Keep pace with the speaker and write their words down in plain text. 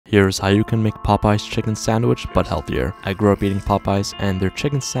Here's how you can make Popeye's chicken sandwich but healthier. I grew up eating Popeye's and their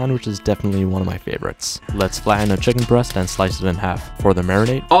chicken sandwich is definitely one of my favorites. Let's flatten a chicken breast and slice it in half. For the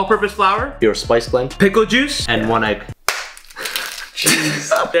marinade, all-purpose flour, your spice blend, pickle juice, and 1 egg. Jeez.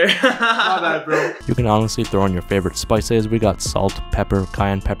 There. My bad, bro. You can honestly throw in your favorite spices. We got salt, pepper,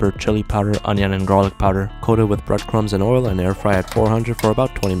 cayenne pepper, chili powder, onion and garlic powder. Coat it with breadcrumbs and oil and air fry at 400 for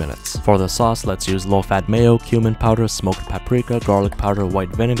about 20 minutes. For the sauce, let's use low-fat mayo, cumin powder, smoked paprika, garlic powder, white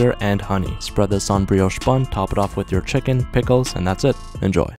vinegar, and honey. Spread this on brioche bun, top it off with your chicken, pickles, and that's it. Enjoy.